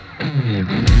Yo,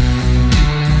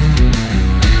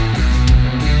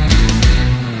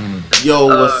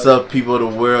 what's up, people of the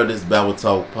world? This is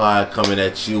BabbleTalkPod coming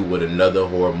at you with another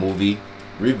horror movie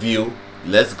review.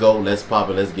 Let's go, let's pop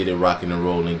it, let's get it rocking and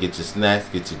rolling. Get your snacks,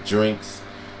 get your drinks,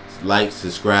 like,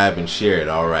 subscribe, and share it.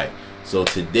 Alright, so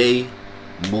today,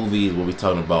 movie, what we're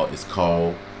talking about is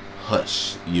called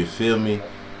Hush. You feel me?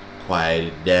 Quiet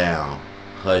it down.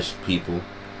 Hush, people.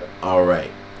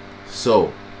 Alright,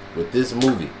 so with this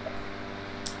movie,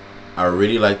 I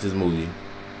really like this movie.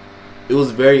 It was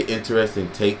a very interesting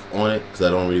take on it because I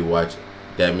don't really watch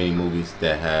that many movies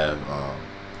that have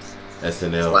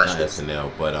SNL, not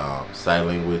SNL, but sign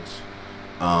language.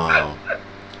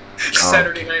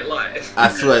 Saturday Night Live.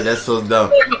 I swear that's so dumb.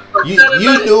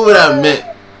 You knew what I meant.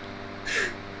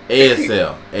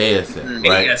 ASL,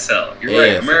 right? ASL. You're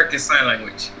right. American Sign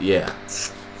Language. Yeah.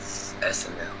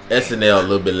 SNL a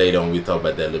little bit later on. We'll talk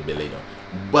about that a little bit later.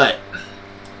 But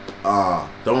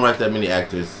don't watch that many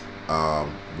actors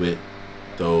with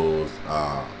those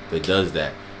that does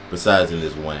that besides in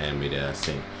this one anime that I've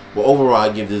seen. But overall, I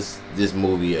give this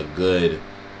movie a good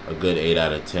 8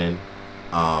 out of 10.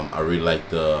 I really like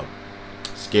the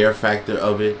scare factor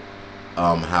of it.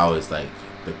 How it's like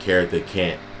the character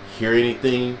can't hear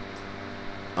anything.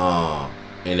 And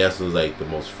that's what's like the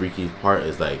most freaky part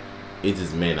is like it's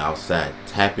this man outside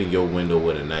tapping your window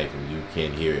with a knife and you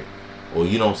can't hear it, or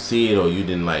you don't see it, or you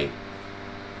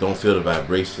don't feel the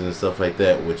vibrations and stuff like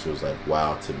that, which was like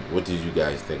wow to me. What did you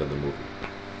guys think of the movie?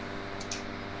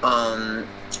 On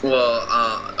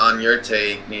your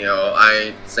take,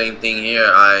 same thing here.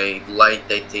 I like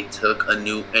that they took a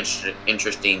new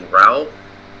interesting route.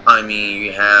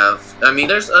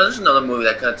 There's another movie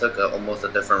that kind of took almost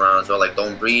a different route as well, like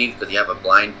Don't Breathe, because you have a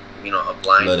blind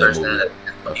person,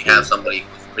 and you have somebody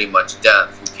who's pretty much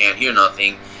deaf who can't hear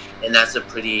nothing. And that's a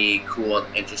pretty cool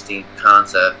and interesting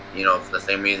concept, for the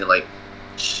same reason, like,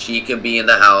 she can be in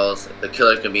the house, the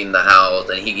killer can be in the house,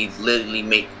 and he can literally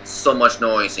make so much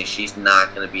noise, and she's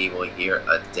not going to be able to hear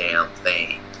a damn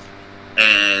thing.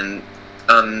 And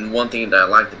one thing that I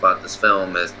liked about this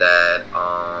film is that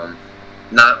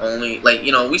not only,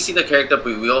 we see the character, but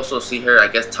we also see her, I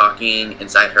guess, talking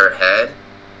inside her head,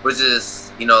 which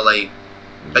is, I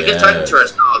guess talking to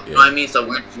herself, you know what I mean? So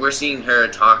we're seeing her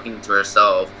talking to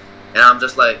herself. And I'm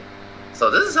just like, so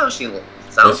this is how she sounds.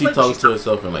 But she talks to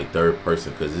herself in like third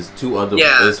person because it's two other.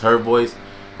 Yeah. It's her voice,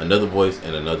 another voice,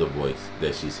 and another voice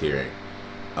that she's hearing.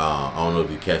 I don't know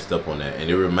if you catched up on that, and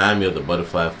it reminded me of the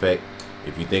butterfly effect.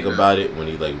 If you think about it, when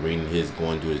he's like reading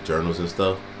going through his journals and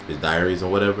stuff, his diaries or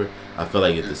whatever, I feel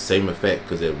like it's the same effect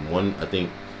because at one, I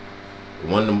think,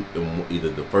 either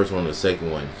the first one or the second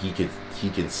one, he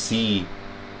can see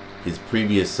his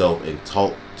previous self and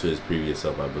talk to his previous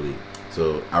self, I believe.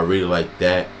 So I really like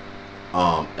that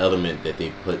element that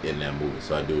they put in that movie.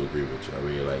 So I do agree with you. I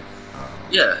really like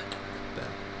that.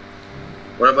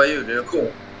 What about you, dude?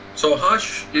 Cool. So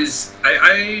Hush is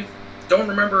I don't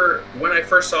remember when I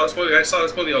first saw this movie. I saw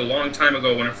this movie a long time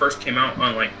ago when it first came out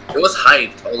on it was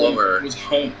hyped all over. It was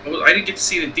home. I didn't get to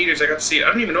see it in theaters. I got to see it. I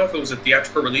don't even know if it was a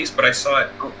theatrical release, but I saw it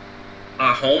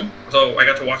home. So I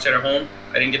got to watch it at home.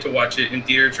 I didn't get to watch it in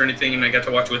theaters or anything, and I got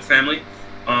to watch it with family.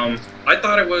 I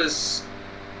thought it was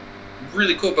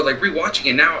really cool, but rewatching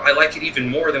it now, I like it even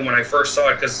more than when I first saw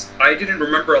it because I didn't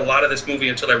remember a lot of this movie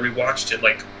until I rewatched it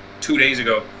 2 days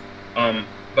ago.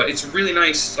 But it's a really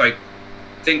nice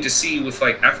thing to see with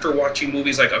after watching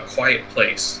movies like A Quiet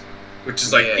Place, which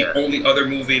is the only other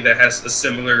movie that has a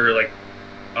similar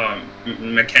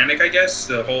mechanic, I guess,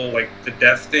 the whole the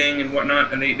death thing and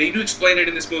whatnot, and they do explain it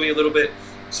in this movie a little bit.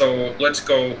 So let's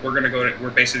go. We're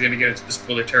basically going to get into the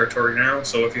spoiler territory now.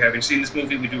 So if you haven't seen this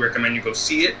movie, we do recommend you go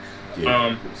see it.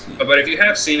 But if you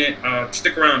have seen it,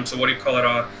 stick around. So what do you call it?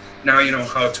 Now you know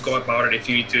how to go about it. If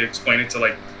you need to explain it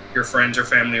to your friends or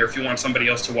family, or if you want somebody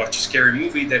else to watch a scary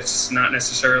movie that's not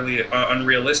necessarily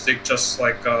unrealistic, just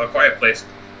like A Quiet Place,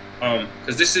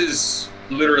 because this is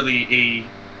literally a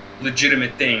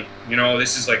legitimate thing.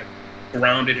 This is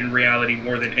grounded in reality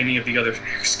more than any of the other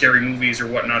scary movies or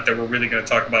whatnot that we're really going to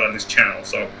talk about on this channel.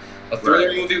 So a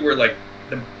thriller movie where the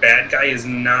bad guy is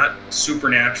not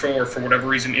supernatural or for whatever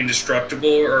reason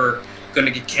indestructible or going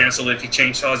to get canceled if he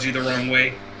chainsaws you the wrong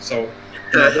way. So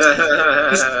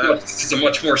this is a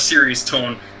much more serious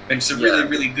tone, and it's a really,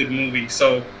 really good movie.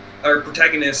 So our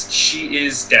protagonist, she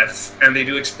is deaf, and they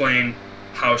do explain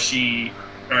how she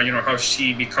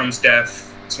becomes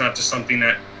deaf. It's not just something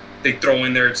that they throw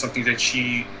in there. It's something that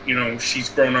she's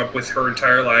grown up with her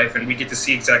entire life, and we get to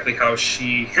see exactly how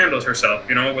she handles herself,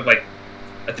 with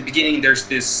at the beginning there's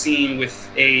this scene with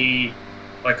I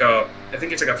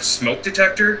think it's a smoke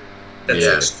detector,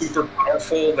 that's super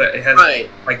powerful, that it has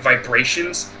like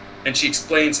vibrations, and she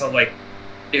explains how like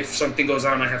if something goes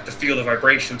on, I have to feel the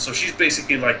vibration. So she's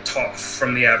basically like Toph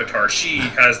from the Avatar. She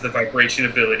has the vibration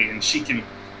ability, and she can,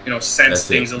 sense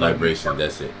things a little vibration.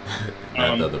 That's it.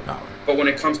 Not the other power. But when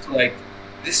it comes to like,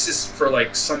 this is for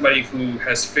like somebody who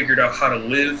has figured out how to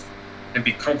live and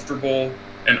be comfortable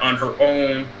and on her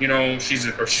own. She's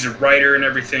a writer and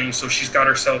everything, so she's got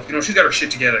herself. She's got her shit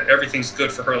together. Everything's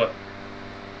good for her. Like,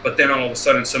 but then all of a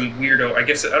sudden, some weirdo, I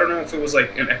guess, I don't know if it was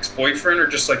like an ex-boyfriend or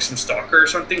just like some stalker or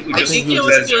something who just says, I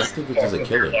think it was a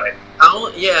killer.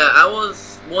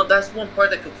 Well, that's one part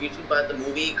that confused me about the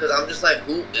movie, because I'm just like,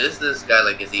 who is this guy?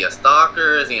 Like, is he a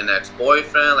stalker? Is he an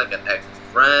ex-boyfriend? Like, an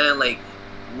ex-friend? Like,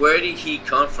 where did he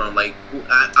come from? Like,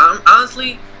 I'm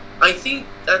honestly, I think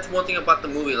that's one thing about the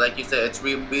movie. Like you said, it's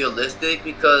realistic,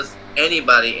 because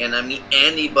anybody, and I mean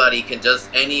anybody,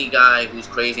 any guy who's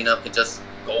crazy enough can just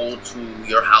go to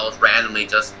your house randomly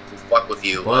just to fuck with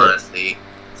you, honestly.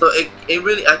 So it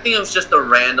really, I think it was just a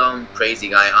random crazy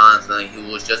guy, honestly,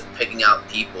 who was just picking out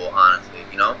people, honestly,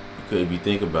 Because if you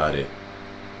think about it,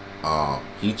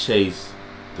 he chased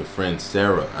the friend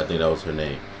Sarah, I think that was her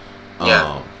name,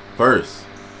 first,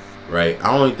 right?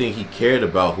 I don't think he cared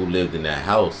about who lived in that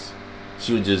house.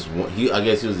 She was just, I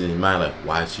guess he was in his mind like,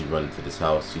 why is she running to this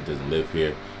house? She doesn't live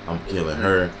here. I'm killing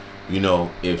her.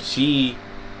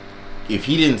 If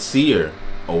he didn't see her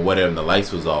or whatever, and the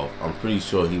lights was off, I'm pretty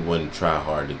sure he wouldn't try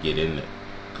hard to get in there,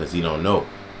 because he don't know.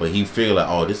 But he figured like,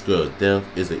 oh, this girl is deaf,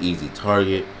 is an easy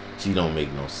target. She don't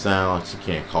make no sound. She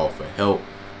can't call for help.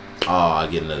 I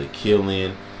get another kill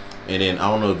in. And then I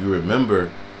don't know if you remember,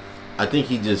 I think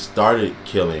he just started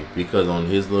killing because on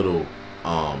his little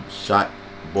shot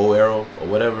bow arrow or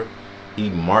whatever, he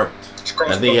marked.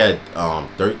 I think he had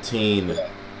 13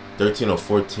 or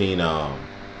 14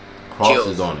 crosses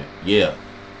kills on it. Yeah.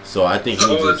 So I think he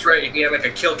was that's right. He had like a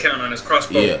kill count on his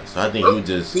crossbow. Yeah. So I think he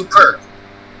just.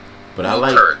 But I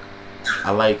like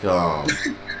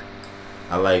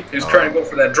He was trying to go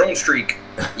for that drone streak.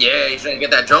 Yeah, he's trying to get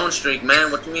that drone streak,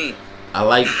 man. What do you mean? I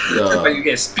like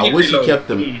I wish he kept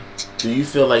the. Do you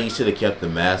feel like he should have kept the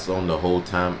mask on the whole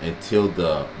time until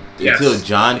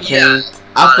John came? Yeah,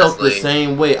 I felt the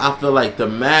same way. I feel like the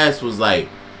mask was the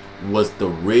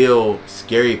real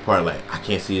scary part. Like, I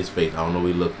can't see his face. I don't know what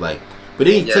he looked like. But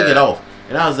then he took it off,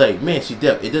 and I was like, man, she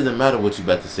deaf. It doesn't matter what you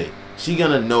about to say. She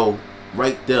gonna know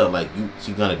right there, like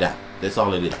she gonna die. That's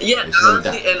all it is. Yeah,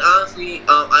 honestly,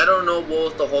 I don't know what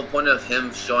was the whole point of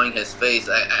him showing his face.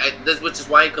 Which is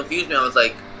why it confused me. I'm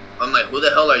like, who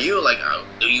the hell are you? Like,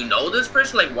 do you know this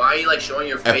person? Like, why are you like showing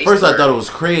your face? At first, I thought it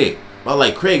was Craig. I was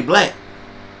like, Craig Black.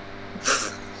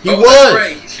 He was.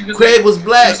 Right. Craig was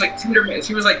black.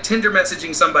 She was like Tinder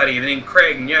messaging somebody named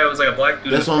Craig, and it was like a black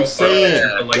dude. That's what I'm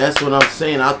saying. That's what I'm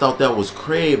saying. I thought that was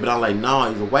Craig, but I'm like,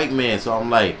 no, he's a white man. So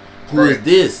I'm like, who is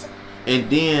this? And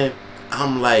then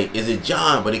I'm like, is it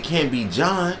John? But it can't be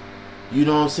John. You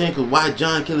know what I'm saying? Because why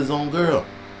John kill his own girl?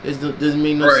 It doesn't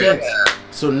make no sense. Yeah.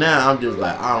 So now I'm just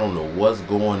like, I don't know what's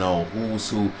going on. Who's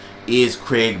who? Is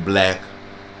Craig Black?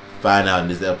 Find out in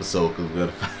this episode, because we're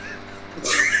gonna find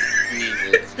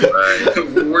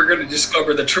We're gonna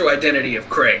discover the true identity of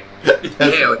Craig.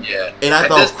 Hell yeah! And I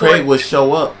thought Craig would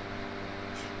show up.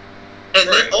 And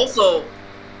then also,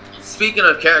 speaking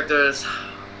of characters,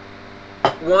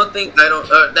 one thing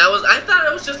I thought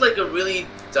it was just like a really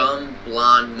dumb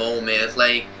blonde moment. It's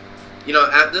like,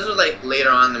 this was like later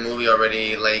on in the movie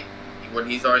already. Like when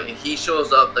he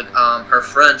shows up, like her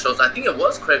friend shows. I think it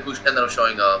was Craig who ended up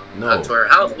showing up to her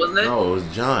house, wasn't it? No, it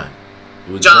was John.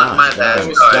 It was John, my bad. It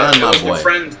was John, my boy.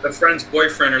 The friend's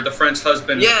boyfriend or the friend's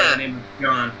husband. Yeah. Named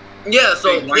John. Yeah.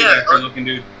 So looking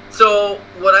dude. So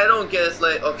what I don't get is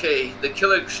like, okay, the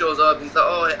killer shows up. He's like,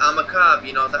 oh, I'm a cop.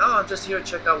 It's like, oh, I'm just here to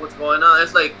check out what's going on.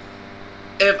 It's like,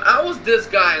 if I was this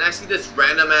guy and I see this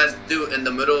random ass dude in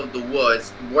the middle of the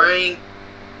woods wearing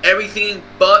everything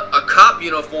but a cop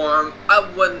uniform,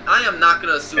 I am not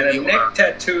gonna assume and a neck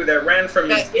tattoo that ran from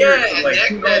his ear to like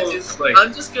who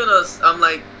knows. I'm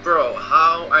like, bro,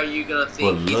 how are you gonna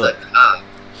think he's a cop?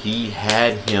 He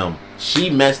had him. She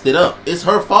messed it up. It's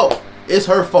her fault.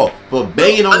 But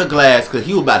banging on the glass because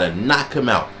he was about to knock him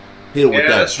out. Hit it with that.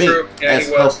 That's true. Yeah, that's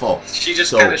her fault. She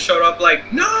just kind of showed up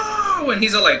like, no, and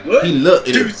he's like, what? He looked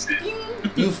at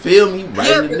it. You feel me?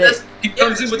 Right in the neck. He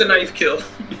comes in with a knife kill.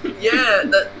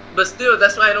 But still,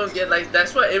 that's why I don't get, like,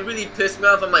 that's why it really pissed me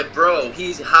off. I'm like, bro,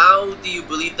 how do you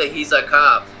believe that he's a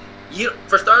cop?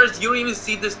 For starters, you don't even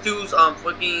see this dude's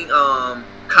fucking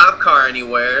cop car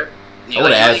anywhere. I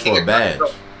would have asked for a badge.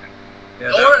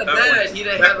 Yeah, or a badge. He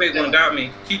didn't have one got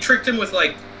me. He tricked him with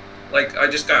like like I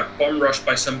just got bum rushed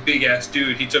by some big ass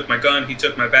dude. He took my gun, he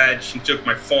took my badge, he took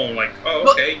my phone. Like,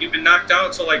 oh, okay, you've been knocked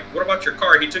out. So like, what about your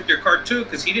car? He took your car too,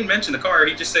 because he didn't mention the car.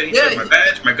 He just said he took my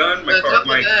badge, my gun, my car,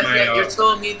 my you're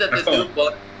telling me that the phone.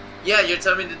 dude. Yeah, you're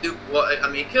telling me the dude. Well, I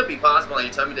mean, it could be possible. Like,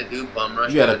 you're telling me the dude bum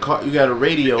rushed. You got a car. You got a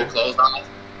radio. Your clothes off.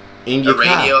 In your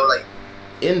radio, car. like.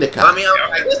 In the car. I mean,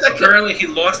 I guess apparently he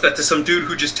lost that to some dude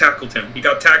who just tackled him. He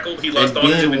got tackled. He lost all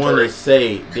his inventory.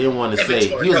 Didn't want to say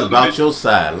he was about your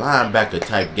side, linebacker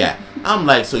type guy. I'm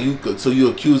like, so you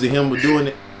accusing him of doing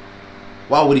it?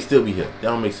 Why would he still be here? That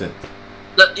don't make sense.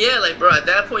 Yeah, like, bro, at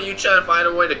that point you try to find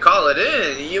a way to call it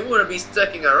in. You wouldn't be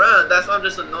sticking around. That's why I'm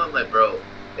just annoyed, like, bro.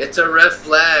 It's a red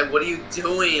flag. What are you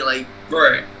doing? Like,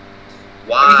 right?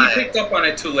 Why? I mean, he picked up on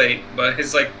it too late, but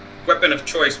his like weapon of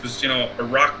choice was, a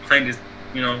rock behind his.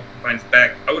 Behind his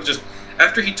back. I would just,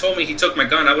 after he told me he took my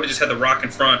gun, I would have just had the rock in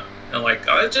front and like,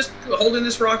 just holding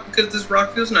this rock because this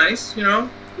rock feels nice, Yeah.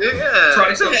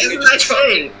 Try something. It's nice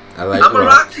shade. I like I'm rock. A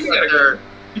rock collector.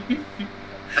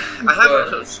 I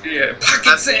have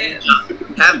pocket sand.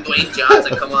 Have Dwayne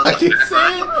Johnson come on Pocket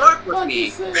sand. rock with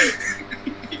me.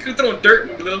 You could throw dirt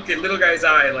in the little guy's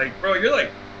eye, like, bro, you're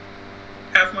like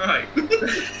half my height.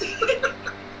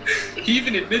 He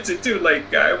even admits it too.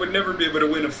 Like, I would never be able to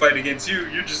win a fight against you.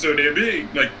 You're just so damn big.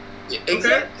 Like,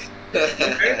 exactly.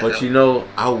 Okay. But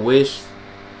I wish,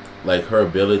 like, her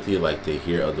ability, like, to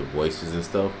hear other voices and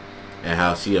stuff, and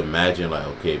how she imagined, like,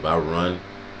 okay, if I run,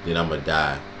 then I'm gonna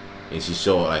die, and she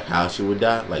showed like how she would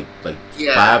die, like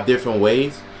 5 different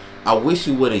ways. I wish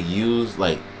she would have used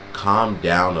like calmed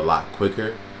down a lot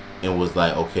quicker, and was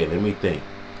like, okay, let me think.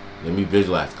 Let me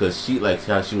visualize, because she, like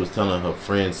how she was telling her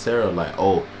friend Sarah, like,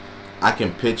 oh, I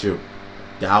can picture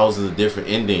thousands of different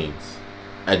endings.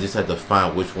 I just have to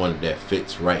find which one that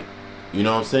fits right. You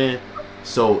know what I'm saying?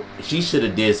 So she should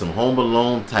have did some Home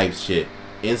Alone type shit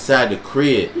inside the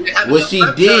crib, which she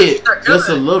did just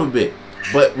a little bit.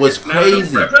 But what's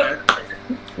crazy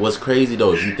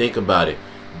though, if you think about it,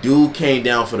 dude came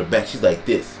down for the back. She's like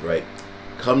this, right?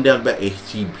 Come down back, and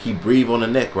he breathe on the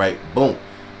neck, right? Boom.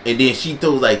 And then she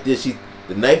throws like this.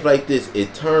 The knife like this.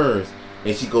 It turns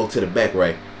and she goes to the back,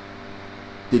 right?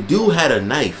 The dude had a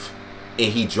knife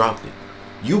and he dropped it.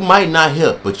 You might not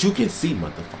hear, but you can see,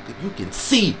 motherfucker. You can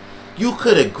see. You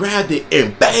could have grabbed it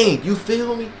and bang. You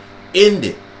feel me? End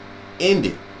it.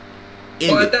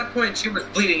 Well, at that point, she was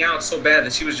bleeding out so bad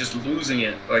that she was just losing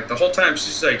it. Like the whole time,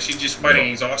 she's just fighting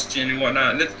exhaustion and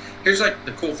whatnot. And here's like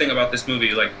the cool thing about this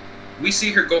movie, like. We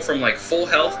see her go from like full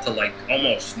health to like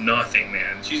almost nothing,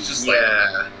 man. She's just like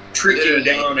tricking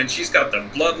down, and she's got the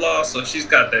blood loss, so she's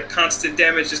got the constant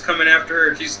damage just coming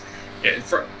after her.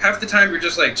 For half the time you're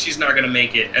just like, she's not gonna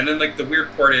make it. And then like the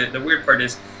weird part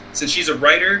is since she's a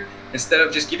writer, instead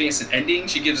of just giving us an ending,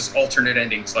 she gives us alternate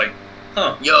endings. Like,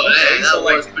 okay, that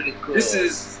was pretty cool. This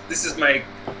is my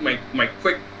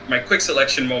quick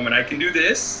selection moment. I can do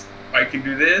this. I can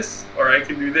do this, or I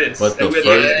can do this. But the first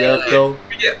death, though,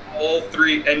 we get all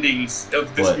 3 endings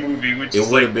of this movie, which it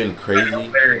would have been crazy.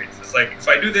 Hilarious. It's like, if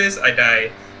I do this, I die.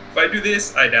 If I do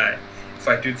this, I die. If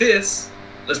I do this,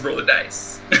 let's roll the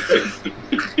dice.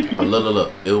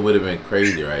 Look, it would have been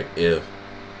crazy, right? If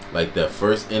like the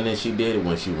first ending she did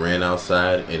when she ran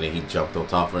outside and then he jumped on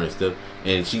top of her and stuff,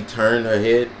 and she turned her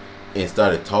head and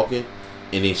started talking,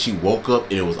 and then she woke up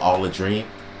and it was all a dream.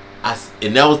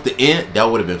 And that was the end. That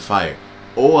would have been fire.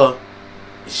 Or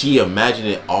she imagined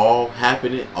it all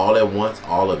happening all at once,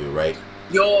 all of it, right?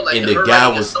 And the guy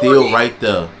was still right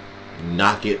there,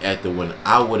 knocking at the window.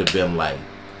 I would have been like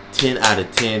 10 out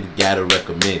of 10. Gotta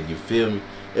recommend. You feel me?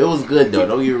 It was good though.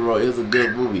 Don't get me wrong. It was a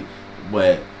good movie,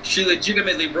 but she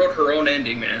legitimately wrote her own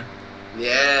ending, man.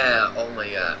 Yeah. Oh my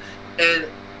god. And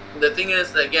the thing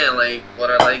is, again, like, what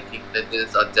I like that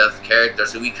is a deaf character,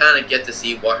 so we kind of get to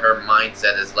see what her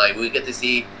mindset is like. We get to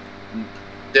see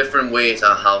different ways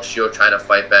on how she'll try to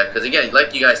fight back. Because again,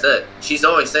 like you guys said, she's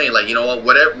always saying, like, you know what,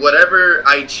 whatever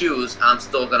I choose, I'm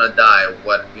still gonna die.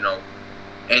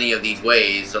 Any of these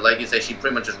ways. So like you said, she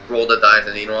pretty much just rolled the dice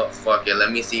and, you know what, fuck it,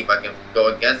 let me see if I can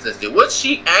go against this dude. Which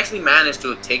she actually managed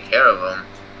to take care of him.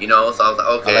 So I was like,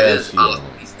 okay, this is awesome.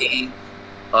 Seeing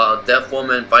deaf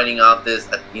woman fighting off this,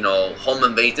 home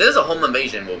invasion. This is a home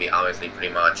invasion movie, obviously,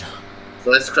 pretty much.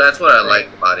 So that's what I like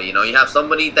about it. You have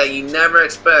somebody that you never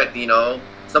expect,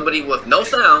 somebody with no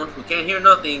sound who can't hear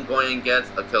nothing going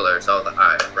against a killer. So I was like, all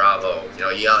right, bravo.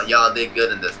 Y'all did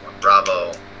good in this one.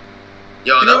 Bravo.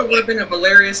 It would have been a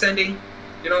hilarious ending.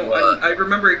 I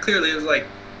remember it clearly. It was like,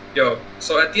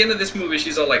 so at the end of this movie,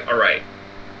 she's all like, all right,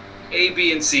 A,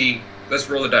 B, and C, let's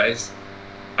roll the dice.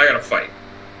 I gotta fight.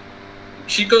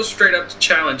 She goes straight up to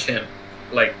challenge him.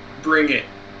 Like, bring it.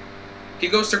 He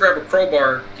goes to grab a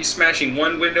crowbar. He's smashing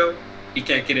one window. He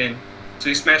can't get in. So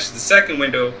he smashes the second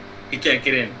window. He can't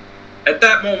get in. At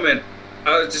that moment,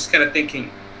 I was just kind of thinking,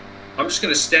 I'm just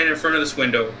going to stand in front of this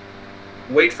window,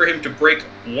 wait for him to break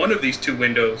one of these two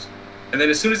windows, and then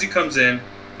as soon as he comes in,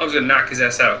 I'm just going to knock his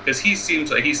ass out, because he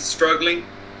seems like he's struggling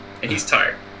and he's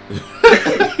tired.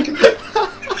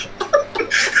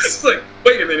 It's like,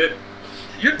 wait a minute.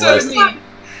 You're telling me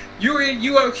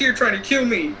you out here trying to kill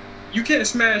me. You can't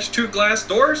smash two glass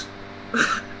doors?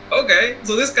 Okay,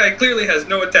 so this guy clearly has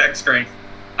no attack strength.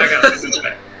 I got this in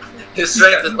fact. His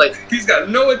strength is like... He's got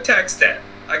no attack stat.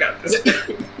 I got this.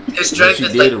 His strength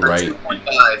is like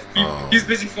 2.5. He's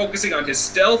busy focusing on his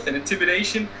stealth and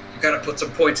intimidation. You gotta put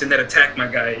some points in that attack, my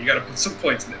guy. You gotta put some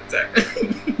points in that attack.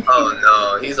 Oh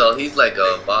no, he's like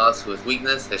a boss whose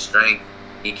weakness, his strength.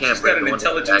 He can't. He's got an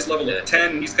intelligence level of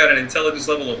 10. He's got an intelligence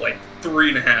level of like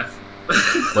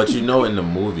 3.5. But you know, in the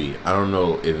movie, I don't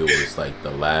know if it was like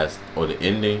the last or the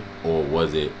ending, or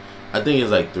was it? I think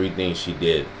it's like 3 things she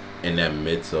did in that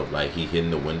midst of like he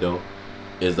hitting the window.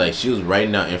 It's like she was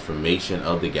writing out information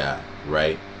of the guy,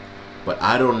 right? But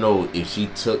I don't know if she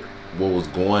took what was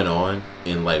going on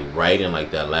and like writing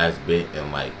like that last bit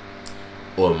and like,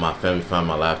 or my family found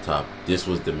my laptop. This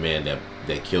was the man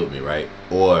that killed me, right?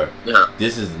 Or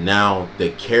this is now the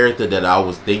character that I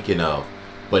was thinking of,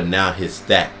 but now his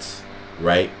stats,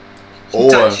 right?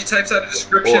 Or she types out a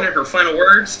description and her final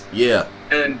words. Yeah.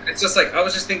 And it's just like, I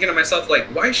was just thinking to myself, like,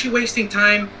 why is she wasting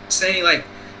time saying like,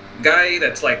 guy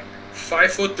that's like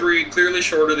 5'3", clearly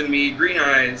shorter than me, green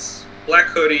eyes, black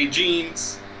hoodie,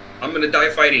 jeans, I'm gonna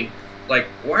die fighting. Like,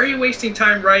 why are you wasting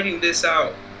time writing this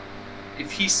out?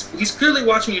 If he's clearly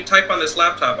watching you type on this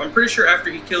laptop, I'm pretty sure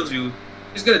after he kills you,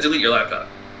 he's gonna delete your laptop.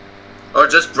 Or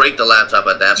just break the laptop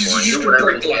at that point. Just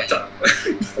break the laptop.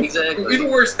 Exactly. Even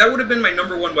worse, that would have been my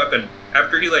number one weapon.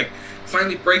 After he like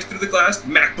finally breaks through the glass,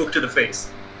 MacBook to the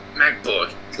face.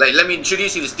 MacBook. Like, let me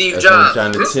introduce you to Steve That's Jobs. what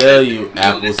I'm trying to tell you.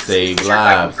 Apple saved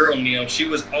lives. Girl, Neil, she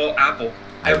was all Apple.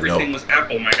 Everything was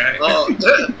Apple, my guy. Oh,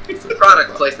 it's a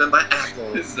product placement by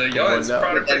Apple. It's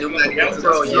product placement by Apple.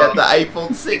 Bro, you had the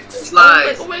iPhone 6.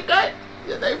 Oh my god.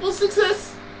 You had the iPhone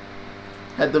 6s.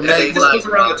 Had the This was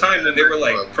around the time that they were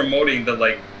like promoting the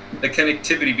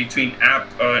connectivity between a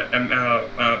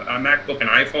MacBook and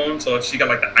iPhone. So she got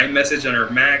like the iMessage on her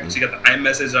Mac, she got the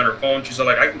iMessage on her phone. She's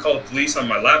like, I can call the police on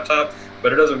my laptop,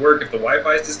 but it doesn't work if the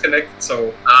Wi-Fi is disconnected.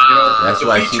 So that's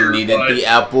why she needed the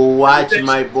Apple Watch,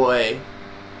 my boy.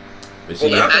 But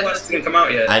the Apple Watch didn't come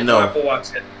out yet. I know. No Apple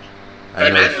Watch yet.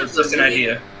 Imagine it's just an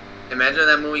idea. Imagine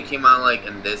that movie came out like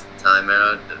in this time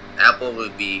era. Apple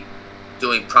would be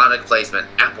doing product placement.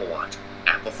 Apple Watch,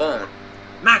 Apple phone,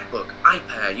 MacBook,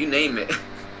 iPad, you name it.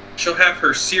 She'll have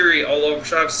her Siri all over.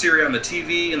 She'll have Siri on the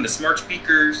TV and the smart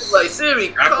speakers. Like, Siri,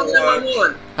 call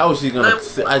 911. How is she gonna? I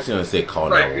was gonna say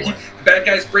call 911. Bad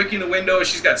guy's breaking the window.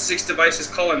 She's got 6 devices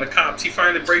calling the cops. He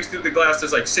finally breaks through the glass.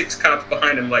 There's like 6 cops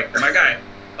behind him. Like, my guy.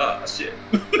 Shit.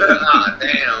 Ah,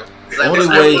 damn. The only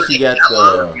way she got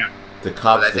the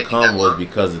cops to come was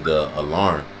because of the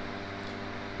alarm.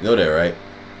 You know that, right?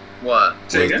 What?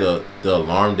 Was the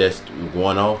alarm that's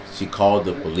going off? She called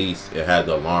the police and had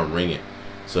the alarm ringing,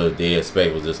 so they expect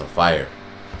it was just a fire.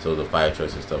 So the fire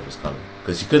trucks and stuff was coming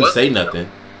because she couldn't say nothing.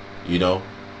 You know,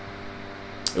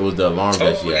 it was the alarm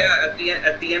that she had.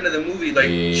 At the end of the movie, like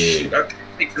she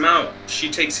takes him out.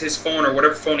 She takes his phone or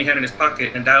whatever phone he had in his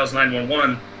pocket and dials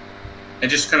 911,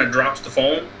 and just kind of drops the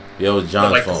phone. Yeah, it was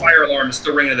John's phone. The fire alarm is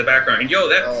still ringing in the background. And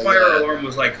that fire alarm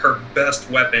was like her best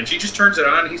weapon. She just turns it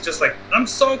on. And he's just like, I'm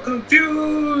so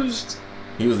confused.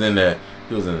 He was in there.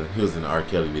 He was in the R.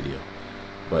 Kelly video,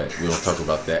 but we don't talk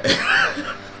about that.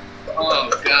 Oh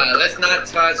God, let's not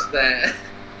touch that.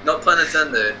 No pun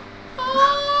intended.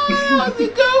 Oh,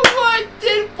 go on,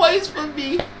 10 points for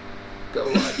me. Go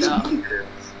on now.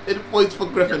 10 points for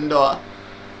Gryffindor.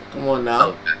 Come on now.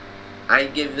 Okay. I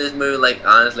give this movie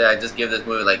honestly, I just give this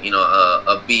movie a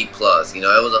B+. It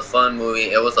was a fun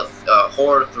movie. It was a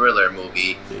horror thriller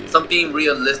movie. Yeah. Something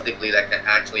realistically that can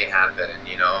actually happen.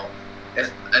 I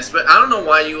don't know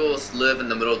why you live in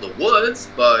the middle of the woods,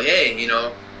 but hey,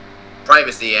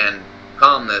 privacy and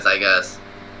calmness, I guess.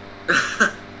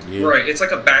 Yeah. Right. It's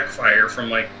like a backfire from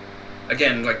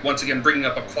once again bringing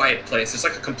up A Quiet Place. It's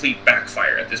like a complete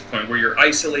backfire at this point where you're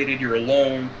isolated, you're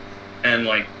alone, and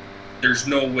there's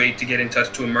no way to get in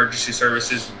touch to emergency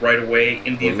services right away.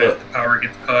 In the event the power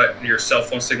gets cut, your cell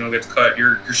phone signal gets cut,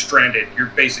 you're stranded. You're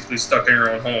basically stuck in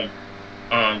your own home.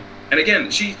 And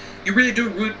again, you really do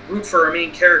root for our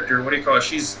main character. What do you call it?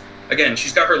 She's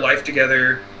got her life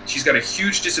together. She's got a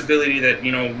huge disability that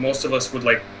most of us would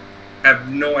have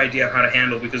no idea how to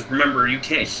handle, because remember, you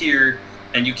can't hear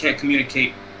and you can't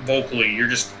communicate vocally.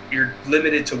 You're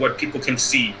limited to what people can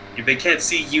see. If they can't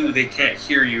see you, they can't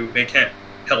hear you, they can't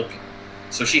help you.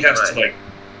 So she has to like,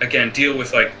 again, deal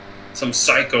with like some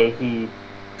psycho who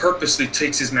purposely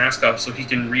takes his mask off so she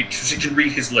can read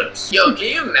his lips. Yo, can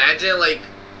you imagine like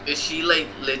if she like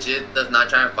legit does not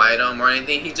try to fight him or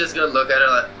anything? He's just gonna look at her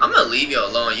like, I'm gonna leave you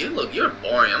alone. You're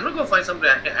boring. I'm gonna go find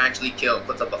somebody I can actually kill and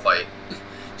puts up a fight.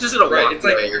 Just gonna walk it's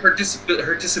away. like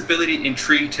her disability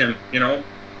intrigued him, you know.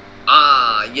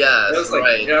 Ah, yes, that was like,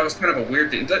 right. Yeah, that was kind of a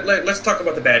weird thing. Let's talk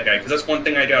about the bad guy, because that's one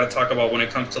thing I gotta talk about when it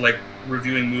comes to like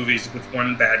reviewing movies with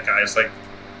one bad guy. It's like,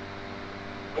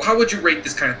 how would you rate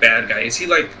this kind of bad guy? Is he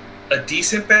like a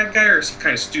decent bad guy, or is he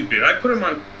kind of stupid? I put him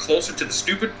on closer to the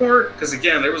stupid part, because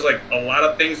again, there was like a lot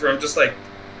of things where I'm just like,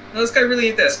 no, this guy really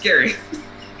ain't that scary.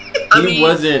 He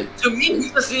wasn't. To me, he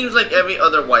just seems like every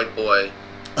other white boy.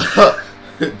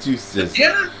 Jesus.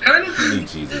 Yeah, kind of.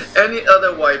 Jesus. Any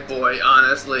other white boy,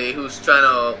 honestly, who's trying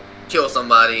to kill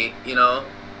somebody, you know?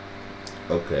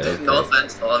 Okay. No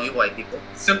offense to all you white people.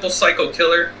 Simple psycho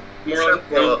killer. More like,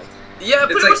 yeah,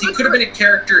 it's like he could have been a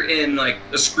character in like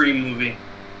a Scream movie.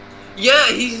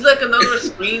 Yeah, he's like another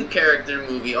Scream character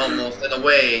movie almost in a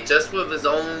way, just with his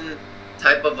own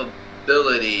type of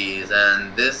abilities.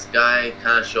 And this guy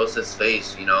kind of shows his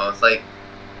face, you know? It's like,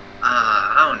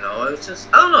 I don't know. It's just,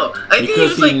 I don't know.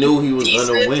 Because he like, knew he was decent.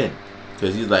 gonna win.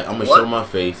 Because he's like, I'm gonna show my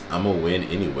face. I'm gonna win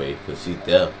anyway. Because she's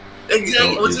deaf.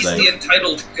 Exactly. So He's like, the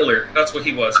entitled killer. That's what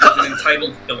he was. He was an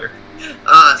entitled killer.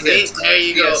 See, there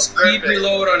you go. Speed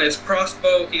reload on his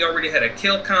crossbow. He already had a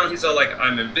kill count. He's all like,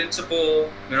 I'm invincible.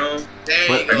 You know.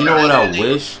 But you know what I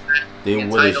wish they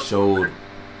would have showed.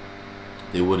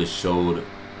 They would have showed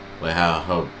like how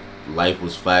her life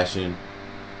was flashing,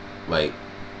 like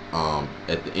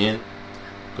at the end,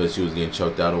 because she was getting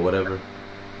choked out or whatever.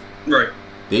 Right.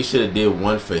 They should have did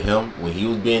one for him when he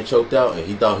was being choked out and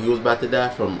he thought he was about to die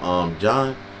from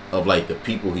John, of like the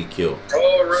people he killed.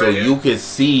 Oh, right. So you could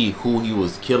see who he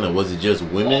was killing. Was it just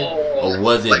women or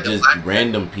was it like just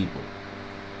random people?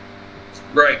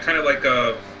 Right, kind of like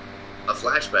a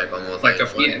flashback almost.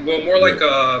 More like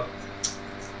a,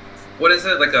 what is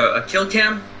it? Like a kill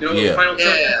cam? You know, the final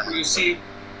kill cam where you see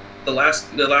the last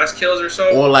kills or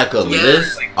so. Or like a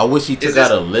list. I wish he took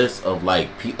out a list of like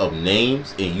of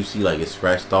names and you see like it's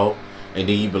scratched off, and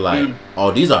then you be like, oh,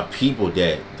 these are people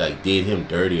that like did him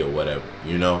dirty or whatever,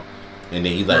 you know. And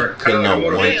then he's like killing out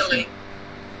one. Like,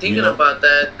 thinking about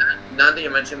that, now that you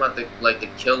mentioned about the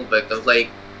kill victims, like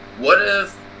what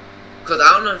if? Because I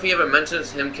don't know if he ever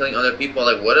mentions him killing other people.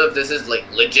 Like, what if this is like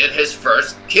legit his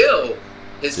first kill?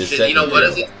 His shit, you know, what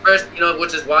is his first, you know,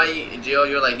 which is why, Gio,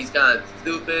 you're like, he's kind of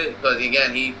stupid, because,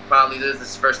 again, he probably this is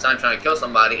his first time trying to kill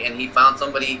somebody, and he found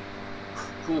somebody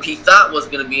who he thought was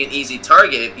going to be an easy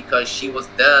target because she was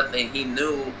deaf, and he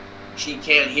knew she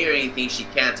can't hear anything, she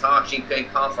can't talk, she can't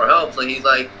call for help, so he's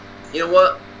like, you know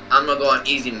what, I'm going to go on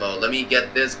easy mode, let me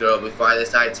get this girl before I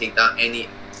decide to take down any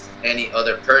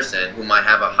other person who might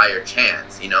have a higher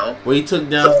chance, you know? Well, he took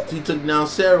down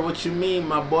Sarah, what you mean,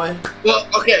 my boy? Well,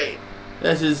 okay.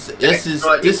 This is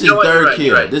third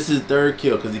kill. Right. This is third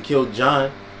kill because he killed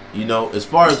John. You know, as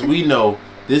far as we know,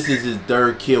 this is his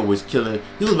third kill. Was killing.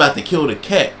 He was about to kill the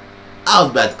cat. I was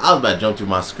about to jump through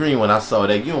my screen when I saw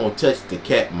that. You don't touch the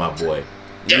cat, my boy.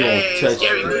 You don't touch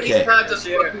the cat.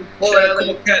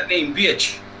 That cat named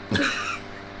Bitch.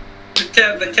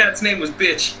 the cat's name was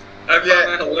Bitch. I found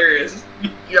that hilarious.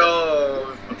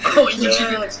 Yo.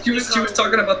 She was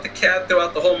talking about the cat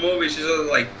throughout the whole movie. She's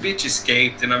like, bitch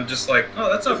escaped, and I'm just like, oh,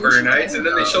 that's not very nice. And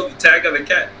then they showed the tag on the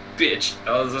cat, bitch.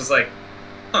 I was just like,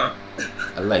 huh.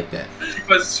 I like that.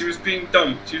 She was being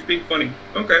dumb. She was being funny.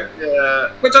 Okay.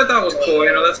 Yeah. Which I thought was cool.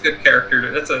 You know, that's good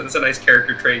character. That's a nice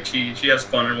character trait. She has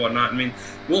fun and whatnot. I mean,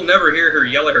 we'll never hear her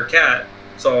yell at her cat.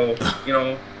 So you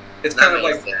know, it's kind of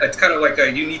like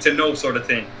a you need to know sort of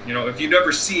thing. You know, if you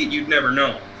never see it, you'd never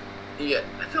know. Yeah,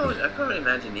 I can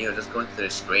imagine Neo just going to the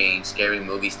screen, scary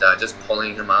movie style, just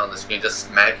pulling him out of the screen, just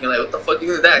smacking like, what the fuck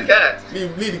is that cat?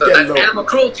 Leave the cat alone. Animal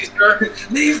cruelty, sir.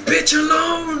 Leave bitch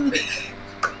alone.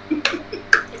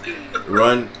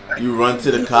 You run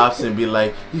to the cops and be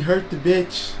like, he hurt the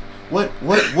bitch. What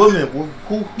woman?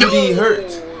 Who did he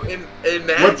hurt?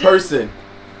 Imagine. What person?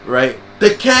 Right?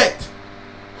 The cat.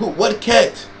 What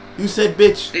cat? You said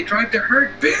bitch. They tried to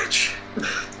hurt bitch.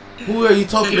 Who are you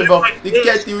talking about? The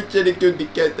cat, you were trying to kill the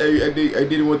cat. I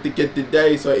didn't want the cat to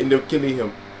die, so I ended up killing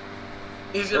him.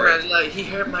 He's imagine like, he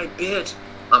hurt my bitch.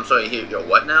 I'm sorry, yo,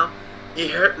 what now? He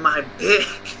hurt my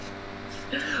bitch.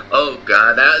 Oh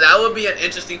god, that would be an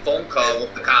interesting phone call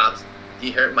with the cops. He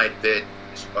hurt my bitch,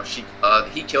 or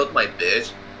he killed my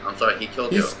bitch. I'm sorry, he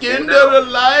killed. He skinned her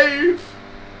alive.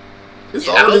 It's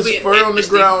all this fur on the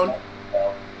ground.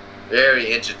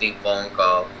 Very interesting phone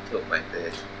call. Took my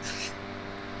fish.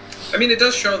 I mean, it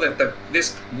does show that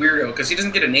this weirdo, because he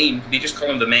doesn't get a name, they just call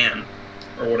him the man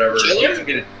or whatever. He doesn't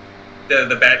get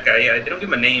the bad guy. Yeah, they don't give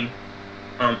him a name.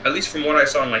 At least from what I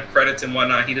saw in like credits and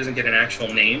whatnot, he doesn't get an actual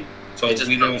name. So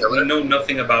we know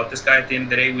nothing about this guy. At the end of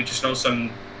the day, we just know some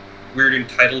weird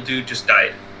entitled dude just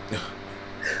died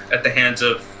at the hands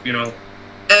of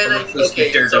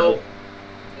And so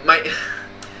my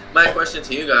question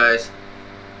to you guys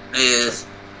is,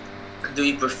 do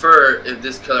you prefer if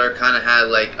this killer kind of had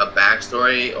like a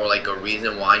backstory or like a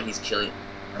reason why he's killing,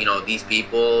 these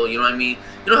people? You know what I mean?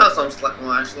 You know how some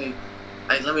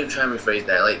let me try and rephrase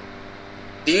that. Like,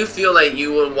 do you feel like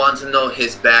you would want to know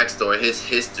his backstory, his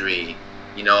history?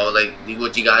 Like,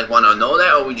 would you guys want to know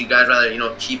that, or would you guys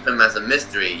rather, keep him as a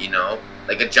mystery?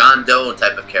 Like a John Doe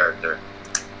type of character.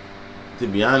 To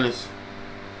be honest,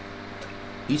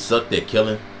 he sucked at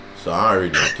killing, so I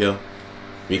already don't kill.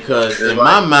 Because in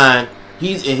my mind,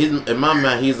 he's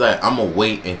like, I'm gonna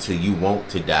wait until you want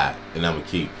to die, and I'm gonna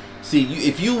keep. See,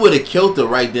 if you would have killed her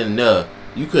right then and there,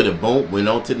 you could have went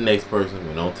on to the next person,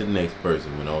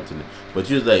 but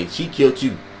you was like, she killed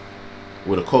you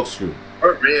with a corkscrew.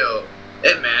 For real.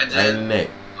 Imagine. Right in the neck.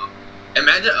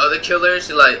 Imagine other killers.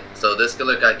 Like, so this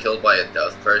killer got killed by a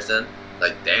deaf person.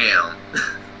 Like, damn.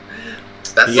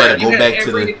 That's you gotta go back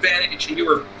to the advantage, and you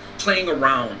were playing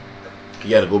around. You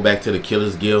gotta go back to the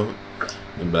Killers Guild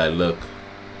and be like, look,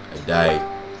 I died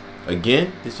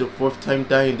again. This your 4th time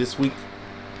dying this week.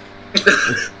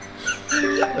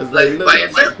 I was like, look,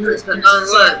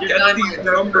 you got these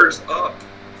numbers up.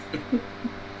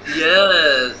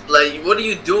 Yes, like, what are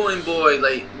you doing, boy?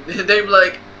 Like, they were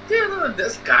like, yeah, look,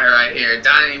 this guy right here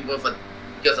dying because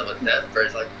of a death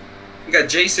person. Like, you got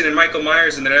Jason and Michael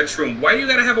Myers in the next room. Why do you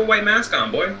gotta have a white mask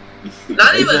on, boy?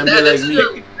 Not even that.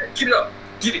 Like get it up,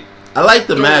 get it. I like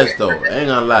the mask though. I ain't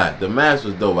gonna lie, the mask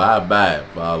was dope. I'd buy it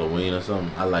for Halloween or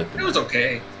something. I liked it. It was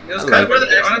okay. It was kind of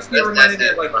honestly reminded me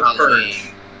of like the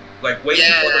Purge. Like way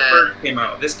before the Purge came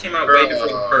out. This came out way before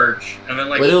the Purge, and then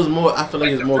like. But it was more. I feel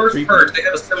like it's more creepy. Purge, they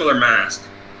had a similar mask.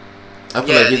 I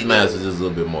feel like his mask is just a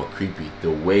little bit more creepy.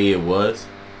 The way it was,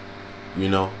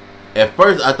 At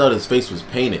first, I thought his face was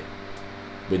painted,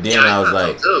 but then I was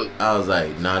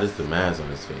like, nah, this is the mask on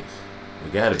his face.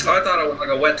 It gotta be. Oh, I thought it was like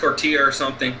a wet tortilla or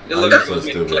something. It looked like it was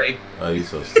made clay. Oh, you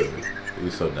so stupid.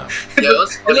 You so dumb. It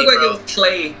looked like it was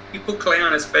clay. He put clay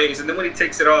on his face, and then when he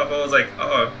takes it off, I was like,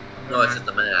 oh. No, it's just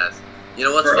a mask. You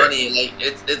know what's funny? Like,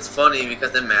 it's funny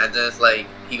because imagine it's like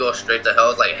he goes straight to hell.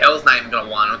 It's like hell's not even gonna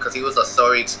want him because he was a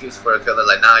sorry excuse for a killer.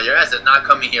 Like, nah, your ass is not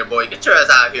coming here, boy. Get your ass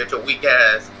out of here, your weak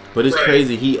ass. But it's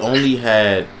crazy. He only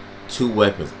had 2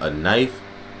 weapons: a knife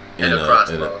and a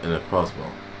crossbow.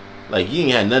 Like, he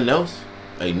ain't had nothing else.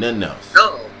 Like nothing else.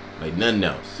 No. Like nothing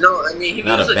else. No, I mean, he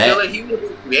was a killer. He was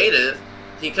creative.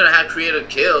 He could have had creative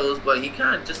kills, but he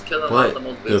kind of just killed him out the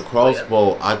most basic. The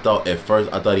crossbow, I thought at first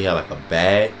he had like a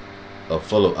bag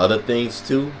full of other things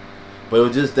too, but it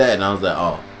was just that, and I was like,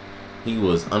 oh, he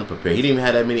was unprepared. He didn't even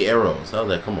have that many arrows. I was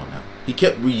like, come on now. He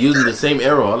kept reusing the same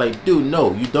arrow. I was like, dude,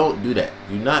 no, you don't do that.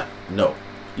 You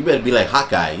better be like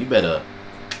Hawkeye. You better.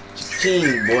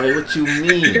 King, boy, what you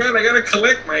mean? God, I gotta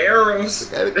collect my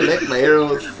arrows. I don't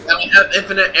have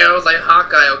infinite arrows like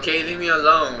Hawkeye, okay? Leave me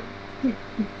alone.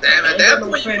 Damn, at that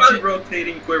point, you probably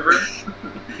rotating quiver.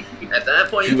 At that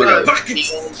point, you probably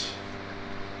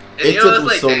it took him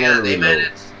so long to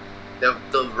managed.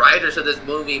 The writers of this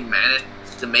movie managed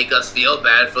to make us feel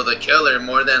bad for the killer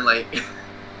more than like.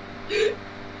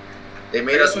 They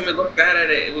made us when we look back at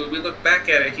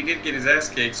it. He did get his ass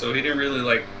kicked, so he didn't really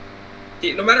like.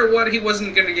 No matter what, he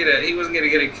wasn't gonna get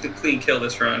a clean kill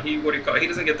this round. He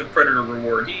doesn't get the Predator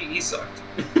reward. He sucked.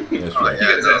 That's right. He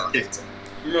got his ass kicked.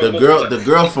 The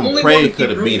girl from Prey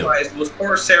could have beat him. Was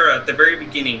poor Sarah at the very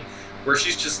beginning, where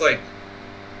she's just like,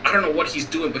 I don't know what he's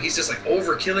doing, but he's just like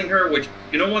overkilling her. Which,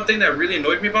 one thing that really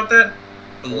annoyed me about that,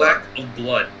 the lack of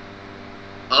blood.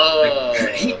 Oh.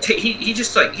 Like, he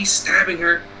just like he's stabbing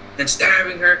her and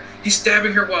stabbing her. He's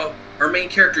stabbing her while our main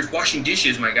character is washing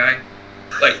dishes. My guy,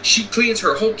 like she cleans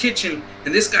her whole kitchen,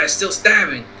 and this guy's still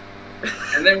stabbing.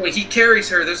 And then when he carries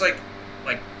her, there's like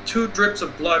 2 drips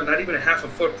of blood, not even a half a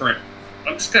footprint.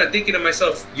 I'm just kind of thinking to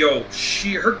myself,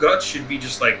 her guts should be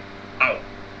just like out.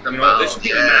 There should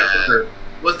be a massacre.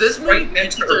 Was this movie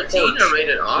PG-13 or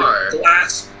rated R?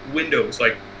 Glass windows,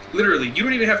 like literally, you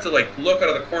don't even have to like look out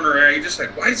of the corner area. You're just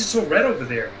like, why is it so red over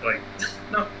there? Like,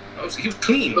 no, he was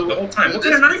clean the whole time. What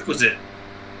kind of knife was it?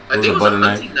 I think it was a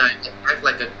hunting knife.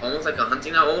 Almost like a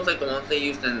hunting knife, almost like the ones they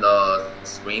used in the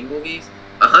Scream movies.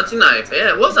 A hunting knife.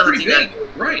 Yeah, it was a hunting knife.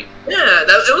 Right. Yeah,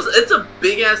 it's a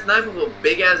big ass knife with a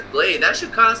big ass blade. That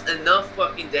should cause enough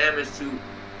fucking damage to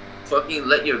fucking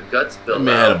let your guts spill out.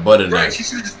 Man had a butter knife. Right, she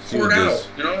should have just poured out.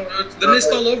 You know, the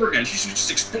mist all over again. She should have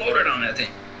just exploded on that thing.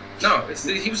 No,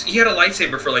 he had a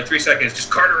lightsaber for like 3 seconds. Just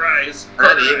cauterize.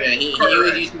 He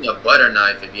was using a butter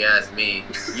knife, if you ask me.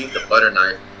 He used a butter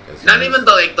knife. Not even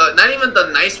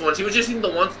the nice ones. He was just using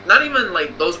the ones, not even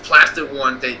like those plastic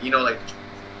ones that, you know, like,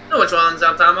 you know which ones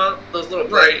I'm talking about? Those little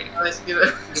plastic knives, you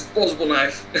know? Disposable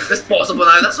knife. Disposable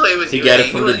knife. That's what he was using. He got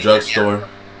it from the drugstore.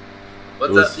 He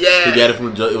got it from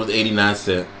the drug. It was 89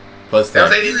 cents. Plus that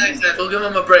was 89 cents. We'll give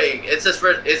him a break.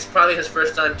 It's probably his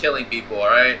first time killing people. All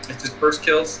right. It's his first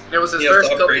kills. It was his first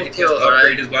couple of kills. All right.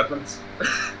 Upgrade his weapons.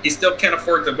 He still can't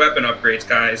afford the weapon upgrades,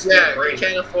 guys. Yeah, he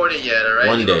can't afford it yet. All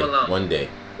right. One day.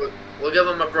 We'll give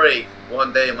him a break.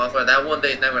 One day, motherfucker. That one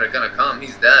day is never gonna come.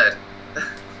 He's dead.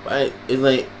 Right. It's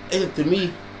like, to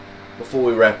me, before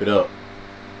we wrap it up,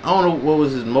 I don't know what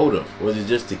was his motive. Was it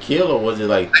just to kill, or was it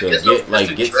like to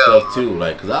get stuff too?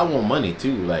 Like, cause I want money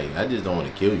too. Like, I just don't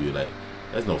want to kill you. Like,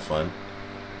 that's no fun.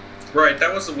 Right.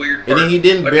 That was the weird part. And then he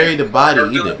didn't bury the body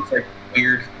either. Like,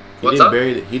 weird.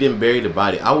 He didn't bury the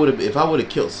body. If I would have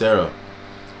killed Sarah,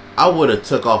 I would have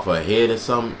took off her head or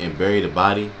something and buried the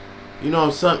body. You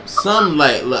know, some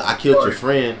like, look, I killed your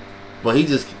friend, but he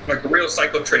just like a real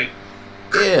psycho trait.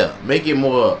 Yeah, make it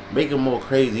more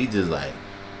crazy. He just like,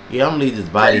 yeah, I'm gonna leave this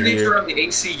body here. He left her on the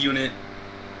AC unit.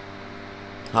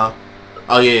 Huh?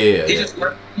 Oh yeah.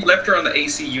 He left her on the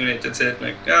AC unit. That's it.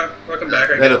 Like, yeah, welcome back.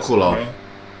 I Let her guess. cool off.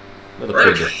 Let her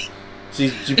cool down.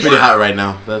 She's pretty hot right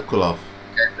now. Let her cool off.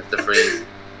 It's the freeze.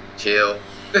 Chill.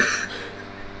 You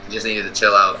just needed to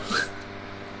chill out.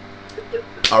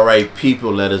 All right,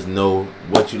 people, let us know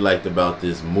what you liked about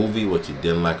this movie, what you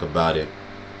didn't like about it.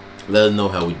 Let us know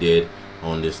how we did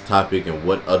on this topic and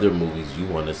what other movies you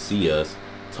want to see us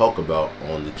talk about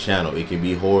on the channel. It can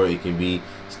be horror, it can be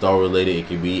Star related, it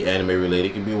can be anime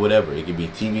related, it can be whatever. It can be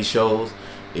TV shows,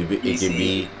 it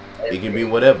can be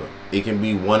whatever. It can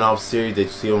be one-off series that you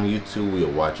see on YouTube. We'll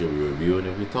watch it, we'll review it,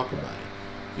 and we'll talk about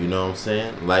it. You know what I'm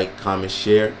saying? Like, comment,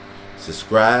 share,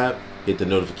 subscribe. Hit the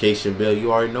notification bell.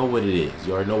 You already know what it is.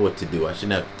 You already know what to do. I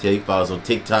shouldn't have to tell you. Follow us on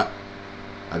TikTok.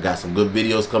 I got some good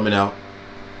videos coming out.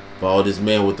 Follow this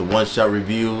man with the one-shot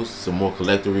reviews. Some more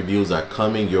collector reviews are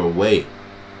coming your way.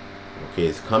 Okay,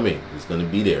 it's coming. It's going to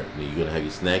be there. You're going to have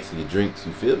your snacks and your drinks.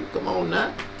 You feel me? Come on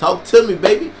now. Talk to me,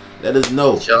 baby. Let us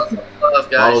know. Show us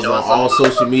love, guys. Follow us on all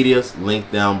social medias.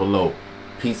 Link down below.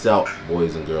 Peace out,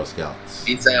 boys and Girl Scouts.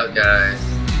 Peace out, guys.